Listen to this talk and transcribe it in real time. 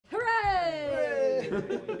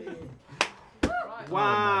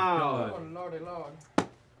Wow. Oh, lordy lord.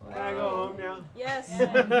 Can I go home now? Yes.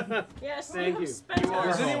 Yes. Thank you.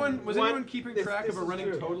 Was anyone keeping track of a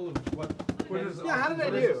running total of what is? Yeah, how did I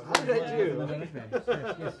do? How did I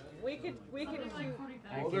do? We could.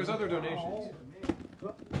 Well, there's other donations.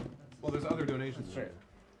 Well, there's other donations. Sure.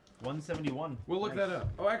 171. We'll look that up.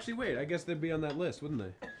 Oh, actually, wait. I guess they'd be on that list, wouldn't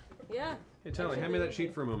they? Yeah. Hey, Tally, hand me that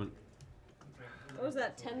sheet for a moment. What was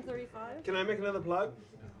that? 1035. Can I make another plug?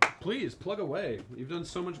 Please plug away. You've done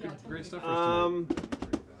so much great stuff for us tonight.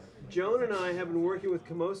 Joan and I have been working with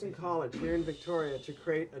Camosun College here in Victoria to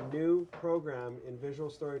create a new program in visual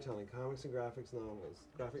storytelling, comics and graphic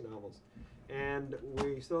novels. And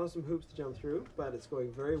we still have some hoops to jump through, but it's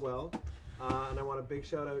going very well. And I want a big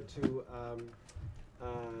shout out to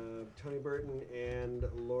Tony Burton and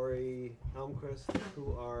Laurie Elmquist,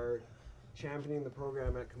 who are championing the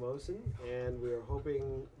program at Camosun. And we are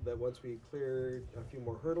hoping that once we clear a few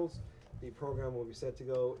more hurdles, the program will be set to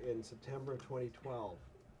go in September 2012.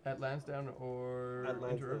 At Lansdowne or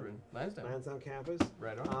Interurban? Lansdowne. Lansdowne campus.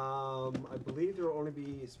 Right on. I believe there will only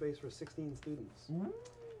be space for 16 students.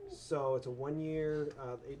 So it's a 1 year,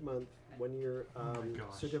 8-month, 1 year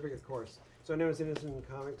certificate course. So anyone who's interested in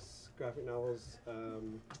comics, graphic novels,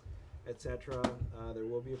 etc., there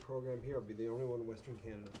will be a program here. I'll be the only one in Western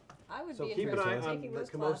Canada. I would so be keep an interested eye in on taking the those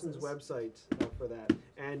Camosun's classes. website for that.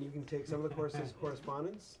 And you can take some of the courses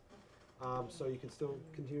correspondence. So you can still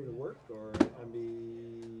continue to work or and be,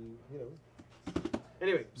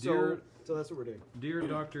 Anyway, so that's what we're doing. Dear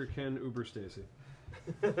Dr. Ken Uber Stacy.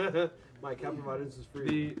 My cap providers is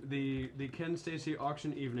free. The Ken Stacy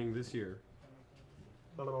auction evening this year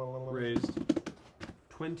raised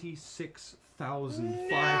 $26,500.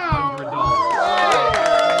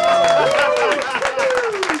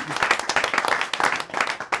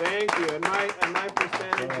 Thank you. And my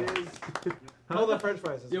percentage is all the French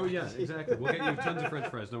fries. Yeah, exactly. We'll get you tons of French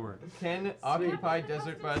fries. Don't worry. Ken Occupy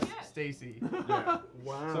Desert Bus Stacy. Yeah.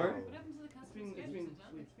 Wow. Sorry.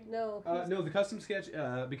 No. No, the custom sketch,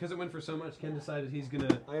 because it went for so much, Ken decided he did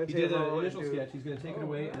an initial sketch, he's going to take it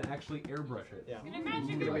away and actually airbrush it. Yeah.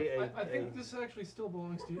 I think this actually still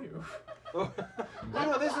belongs to you.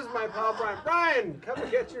 No, this is my pal Brian. Brian, come and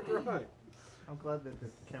get your drawing. I'm glad that the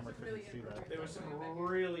camera couldn't see that. There was some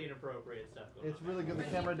really inappropriate stuff going on. It's really good. The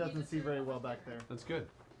camera doesn't see very well back there. That's good.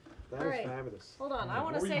 That is fabulous. Hold on, I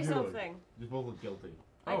want to say something. You both look guilty.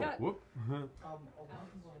 Whoop.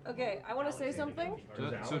 Okay, I want to say something.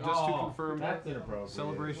 So just to confirm,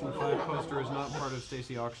 Celebration of 5 poster is not part of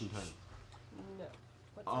Stacy auction time. No.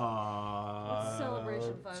 What's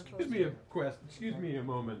Celebration 5 poster? Excuse me a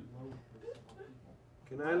moment.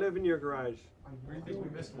 Can I live in your garage? I think we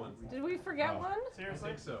missed one. Did we forget one?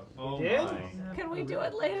 Seriously? I think so. Oh did? Can we do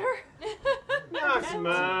it later? No, come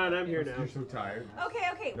on, I'm here now. You're so tired.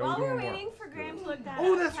 Okay. While we're waiting for Graham to look that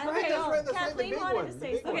Oh, up, that's right, that's right, the Kathleen big wanted one. to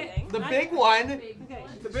say something. The big one. Okay.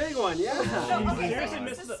 The big one, yeah. So, Seriously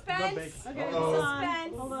okay, suspense. Okay, Uh-oh.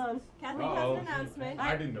 suspense. Hold on. Kathleen has an announcement.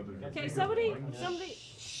 I didn't know that. Okay, somebody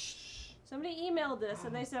emailed this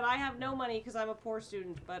and they said, I have no money because I'm a poor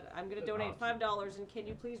student, but I'm going to donate $5 and can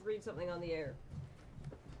you please read something on the air?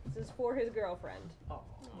 This is for his girlfriend.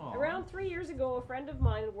 Around 3 years ago, a friend of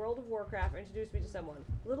mine in World of Warcraft introduced me to someone.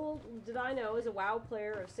 Little did I know, as a WoW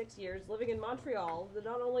player of 6 years, living in Montreal, that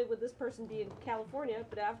not only would this person be in California,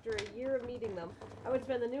 but after a year of meeting them, I would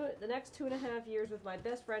spend the next 2.5 years with my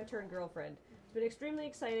best friend turned girlfriend. It's been extremely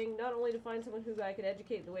exciting, not only to find someone who I could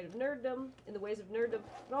educate in the ways of nerddom,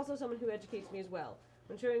 but also someone who educates me as well.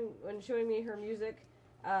 When showing me her music,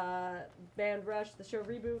 band Rush, the show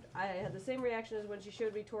Reboot, I had the same reaction as when she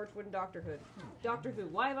showed me Torchwood and Doctor Who.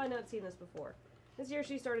 Why have I not seen this before? This year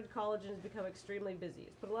she started college and has become extremely busy.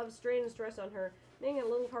 It's put a lot of strain and stress on her, making it a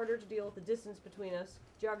little harder to deal with the distance between us.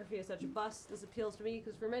 Geography is such a bust. This appeals to me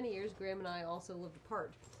because for many years Graham and I also lived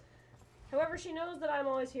apart. However, she knows that I'm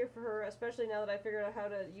always here for her, especially now that I figured out how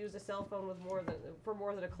to use a cell phone for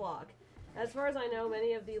more than a clock. As far as I know,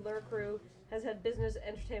 many of the Lure crew has had business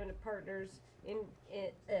entertainment partners in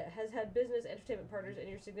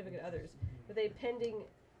your significant others. With a pending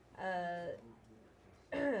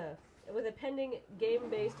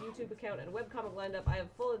game-based YouTube account and a webcomic lined up, I have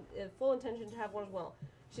full intention to have one as well.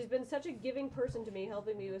 She's been such a giving person to me,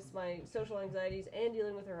 helping me with my social anxieties and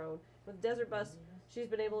dealing with her own. With Desert Bus, she's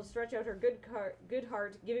been able to stretch out her good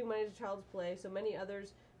heart, giving money to Child's Play, so many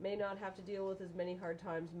others may not have to deal with as many hard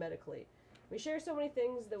times medically. We share so many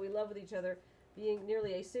things that we love with each other, being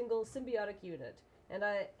nearly a single symbiotic unit. And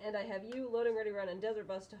I have you, Loading Ready Run, and Desert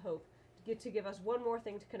Bus to hope to give us one more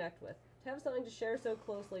thing to connect with. To have something to share so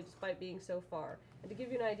closely despite being so far. And to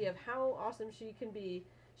give you an idea of how awesome she can be,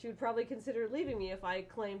 she would probably consider leaving me if I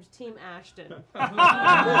claimed Team Ashton. Yeah!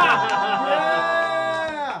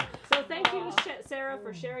 So thank you, Sarah,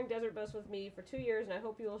 for sharing Desert Bus with me for 2 years, and I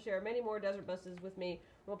hope you will share many more Desert Buses with me.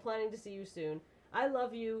 We're planning to see you soon. I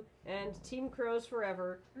love you, and Team Crows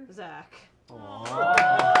forever, Zach. The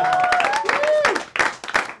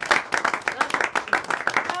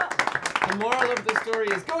moral of the story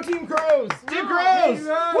is go Team Crows! Team Crows!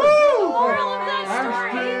 The Woo! moral of that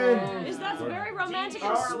story Ashton! is that's very romantic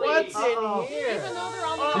and What's sweet. in here? Even though they're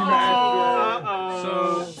on the Team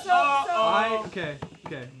opposite. So okay.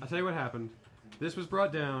 I'll tell you what happened. This was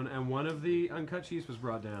brought down, and one of the uncut sheets was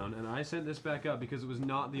brought down, and I sent this back up because it was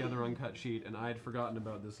not the other uncut sheet, and I had forgotten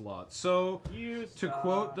about this lot. So, to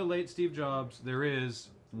quote the late Steve Jobs, there is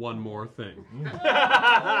one more thing.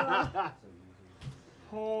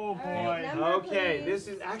 Oh boy. Alright, number, Okay, please. this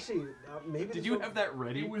is actually maybe. Did you have that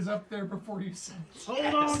ready? It was up there before you said it.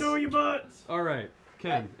 Hold on to your butts. All right,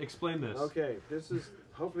 Ken, explain this. Okay, this is.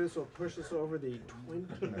 Hopefully, this will push us over the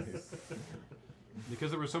 20s.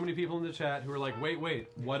 Because there were so many people in the chat who were like, wait,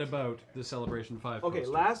 what about the Celebration 5 Okay,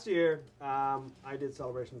 poster? last year I did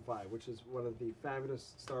Celebration 5, which is one of the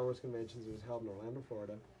fabulous Star Wars conventions. It was held in Orlando,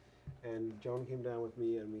 Florida. And Joan came down with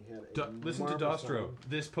me, and we had a Listen to marvelous Dostro. time.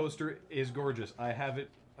 This poster is gorgeous. I have it.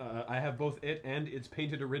 I have both it and its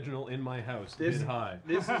painted original in my house. Mid high.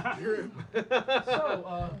 This is true.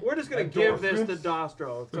 So, We're just going to give this to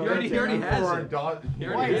Dostro. He already has it. He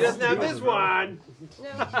doesn't have this one. No,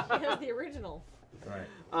 he has the original. Right.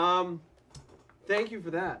 Thank you for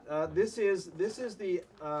that. This is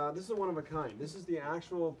a one of a kind. This is the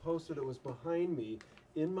actual poster that was behind me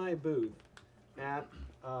in my booth at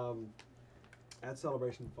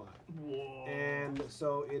Celebration 5. Whoa. And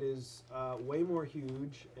so it is way more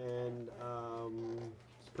huge, and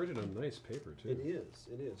It's printed on nice paper, too. it is.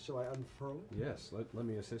 Shall I unfurl it? Yes, let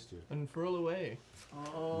me assist you. Unfurl away.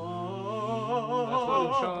 That's one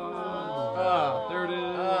shot. There it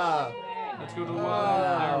is. Let's go to the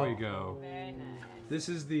wall. There we go. Very nice. This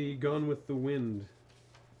is the Gone with the Wind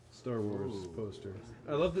Star Wars poster.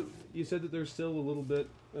 I love that you said that there's still a little bit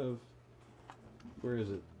of... Where is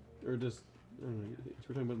it? Or just... I don't know.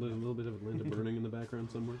 We're talking about there's a little bit of Linda burning in the background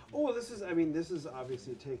somewhere. Oh, this is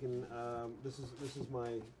obviously taken. This is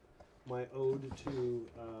my ode to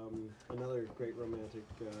another great romantic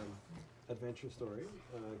adventure story,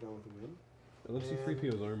 Gone with the Wind. I love to see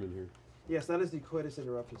 3PO's arm in here. Yes, that is the coitus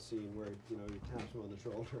interruptus scene where he taps him on the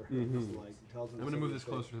shoulder and just, like tells him. I'm going to move this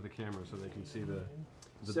something. closer to the camera so they can see the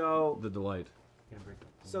delight.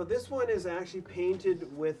 So this one is actually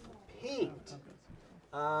painted with paint.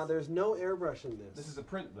 There's no airbrush in this. This is a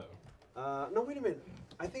print, though. No, wait a minute.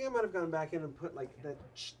 I think I might have gone back in and put like the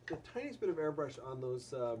tiniest bit of airbrush on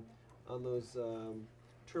those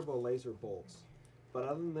turbo laser bolts. But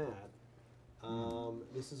other than that,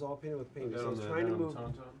 this is all painted with paint. So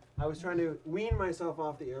I was trying to wean myself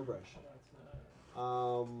off the airbrush.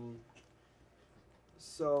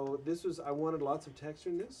 So this was, I wanted lots of texture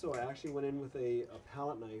in this, so I actually went in with a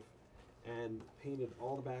palette knife and painted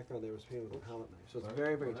all the background there was painted with a palette knife. So it's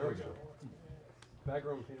very, very textural.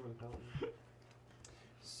 Background painted with a palette knife.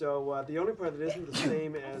 So the only part that isn't the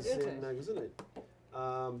same as in Gesundheit.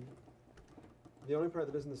 The only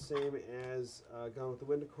part that isn't the same as Gone with the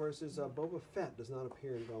Wind, of course, is Boba Fett does not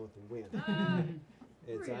appear in Gone with the Wind.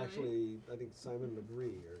 It's actually, I think, Simon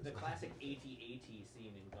McGree. The classic AT-AT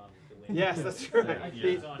scene in Gone with the Wind. Yes, that's right.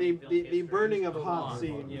 The burning of hot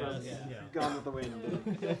scene Yes. from Gone with the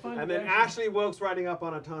Wind. And then Ashley Wilkes riding up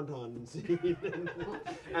on a tauntaun scene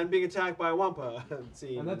and being attacked by a wampa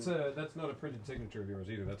scene. And that's not a printed signature of yours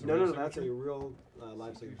either. That's a no, real that's signature? a real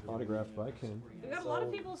live signature. Autographed by Ken. We got a lot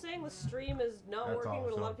of people saying the stream is not That's working, but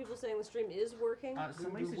a awesome. lot of people saying the stream is working.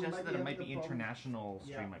 Somebody suggested that it might be international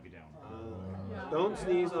stream might be down. Don't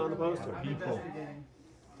sneeze on the poster.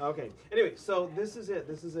 Okay. Anyway, so this is it.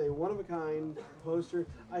 This is a one-of-a-kind poster.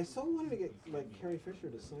 I so wanted to get Carrie Fisher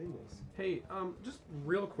to sign this. Hey, just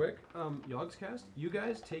real quick, Yogscast, you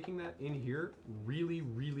guys taking that in here really,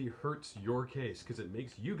 really hurts your case because it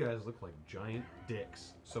makes you guys look like giant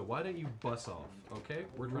dicks. So why don't you bus off, okay?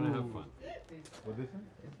 We're trying to have fun. What did they say?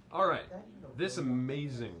 All right, this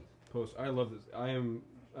amazing poster. I love this. I am.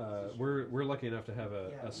 We're lucky enough to have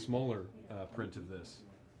a smaller print of this.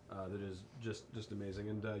 That is just amazing,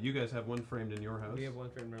 and you guys have one framed in your house. We have one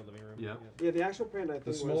framed in our living room. Yeah. Yeah, the actual print I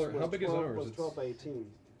think smaller- was how big is 12, ours? was It's- 12 by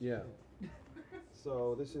 18. Yeah.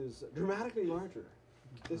 So this is dramatically larger.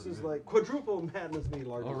 This is like quadruple madnessly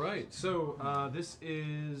larger. All right. So this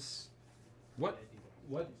is what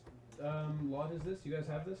lot is this? You guys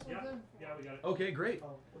have this? Yeah, we got it. Okay, great.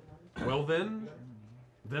 Well then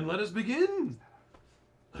let us begin.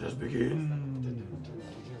 Let us begin.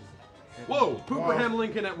 Whoa! Pooperham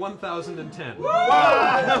Lincoln at 1,010. Whoa!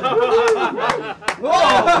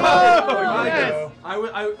 Yes.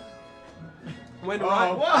 When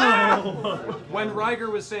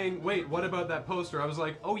Riger was saying, "Wait, what about that poster?" I was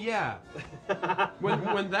like, "Oh yeah."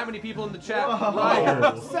 when that many people in the chat,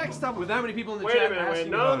 Riger, Sex stuff. with that many people in the Wait chat a minute,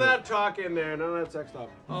 asking none about of that talk in there, none of that sex talk.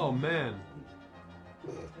 it. Oh man.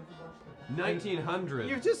 1900.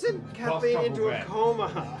 You've just sent Kathleen into a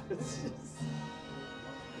coma. It's just...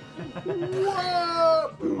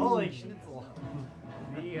 Whoa! Holy schnitzel.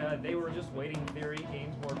 They were just waiting theory,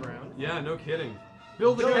 gains more ground. Yeah, no kidding.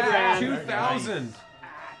 Bill the Cat, 2,000.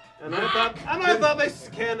 And I thought they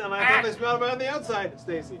smelled them on the outside,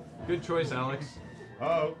 Stacy. Good choice, Alex.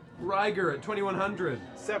 Oh. Riger at 2,100.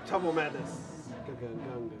 Septuple madness.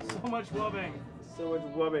 So much wubbing. So much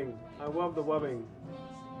wubbing. I love the wubbing.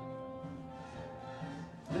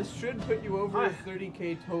 This should put you over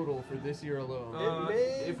 30K total for this year alone.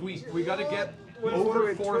 If we gotta get What over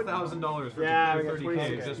is it, $4,000 for Yeah, we got 30K,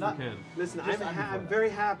 26. as best Not- we can. Listen, Just I'm very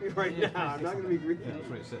happy right now. I'm not going to be greedy. Yeah,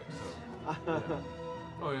 26. So. Yeah.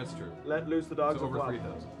 Oh, yeah, that's true. Let loose the dogs It's of over love.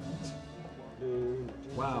 3,000.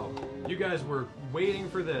 Wow, you guys were waiting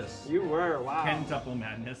for this. You were, wow. Quintuple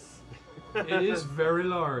madness. It is very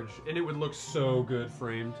large, and it would look so good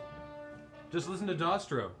framed. Just listen to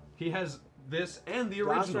Dostro. He has this and the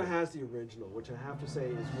original. Dastra has the original, which I have to say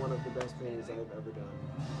is one of the best paintings I've ever done.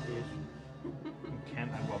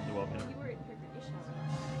 Kent, I love the weapon.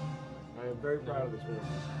 I am very proud of this one.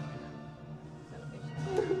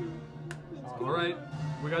 All right,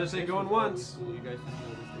 we gotta say going once.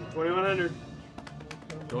 2100.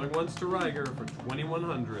 Going once to Riger for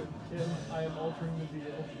 2,100. I am altering the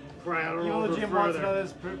deal. Cry out a Evil little bit Jim wants to know further.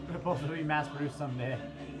 this supposed to be mass produced someday.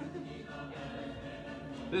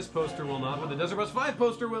 This poster will not, but the De5ertBus 5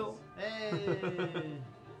 poster will. Hey!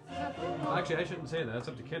 Actually, I shouldn't say that. It's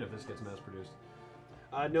up to Ken if this gets mass produced.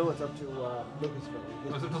 No, it's up to Lucasfilm.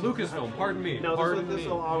 Oh, it's up to Lucasfilm. Pardon me. No, Pardon this me.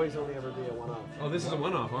 will always only ever be a one-off. Oh, this is a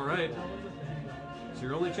one-off. All right. It's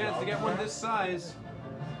your only chance to get one this size.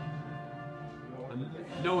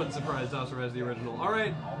 No one's surprised Dostro has the original. All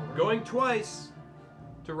right, going twice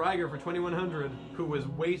to Riger for 2,100, who was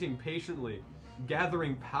waiting patiently,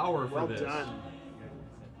 gathering power for Well this. done.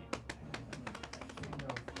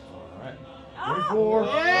 All right. 24.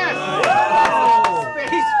 Yes!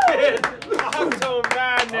 Space Pit! Octo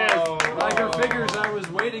Madness! Riger figures I was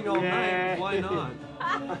waiting all Yeah. night. Why not?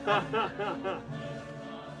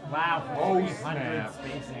 Wow, Oh, 300 snap.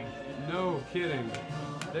 spacing. No kidding.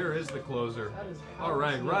 There is the closer. All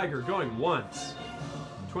right, Riger going once.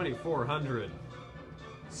 2,400.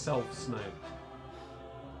 Self-snipe.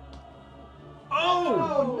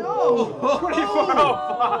 Oh! no!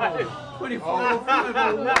 2405!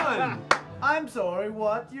 2,401. I'm sorry,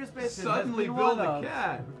 what? Your space Suddenly Bill the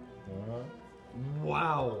Cat.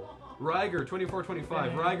 Wow. Riger,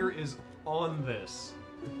 2425. Riger is on this.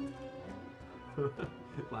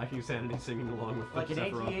 Lacking sanity singing along with Like an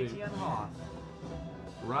Sephiroth. AT-AT on Hoth.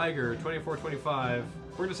 Riger, 2425.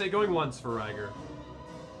 We're going to say going once for Riger.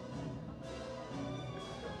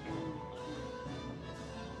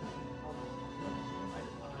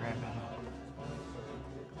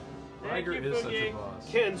 Riger is such a boss.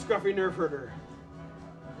 Ken, Scruffy Nerf Herder.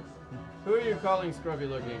 Who are you calling scruffy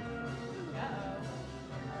looking?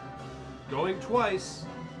 Going twice.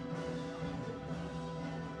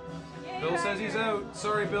 Bill says he's out.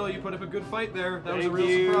 Sorry, Bill, you put up a good fight there. That was a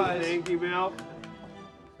real surprise. Thank you, Bill.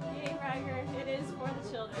 Yay, Riger. It is for the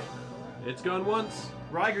children. It's gone once.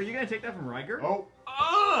 Riger, you gonna take that from Riger? Oh.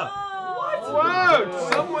 Ah! Whoa!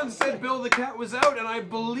 Someone said Bill the Cat was out, and I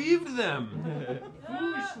believed them.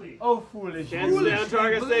 Foolishly. Oh, foolish. Ken's down,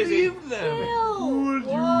 target Stacy. Believed them.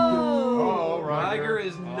 Whoa! Oh, Riger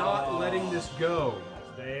is not letting this go.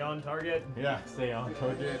 Stay on target. Yeah, stay on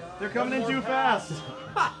target. They're coming in too fast.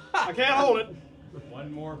 I can't hold it.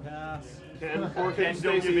 One more pass. Ken, poor Ken, And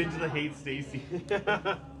don't give Stacy. in to the hate Stacy.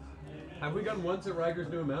 Have we gone once at Riger's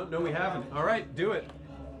new amount? No, we haven't. All right, do it.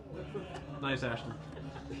 Nice, Ashton.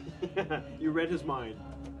 You read his mind.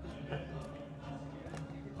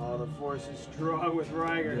 Oh, the force is strong with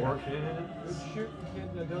Riger. Good shooting,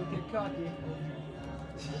 kid. Now don't get cocky.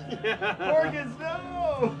 Organs,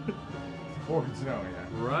 no! Forwards, no, yeah.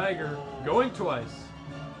 Riger going twice.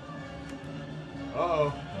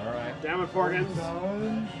 Uh-oh. All right. Damn it, Porkins.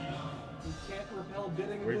 You can't repel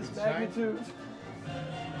bidding Wait, of this it's time. magnitude.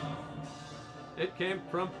 It came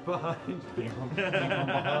from behind. Came from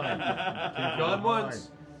behind. Gone once.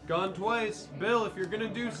 Gone twice. Bill, if you're gonna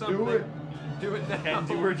do something, it. do it now. And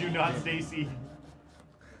do or do not, Stacy.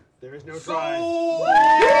 There is no try. Sold!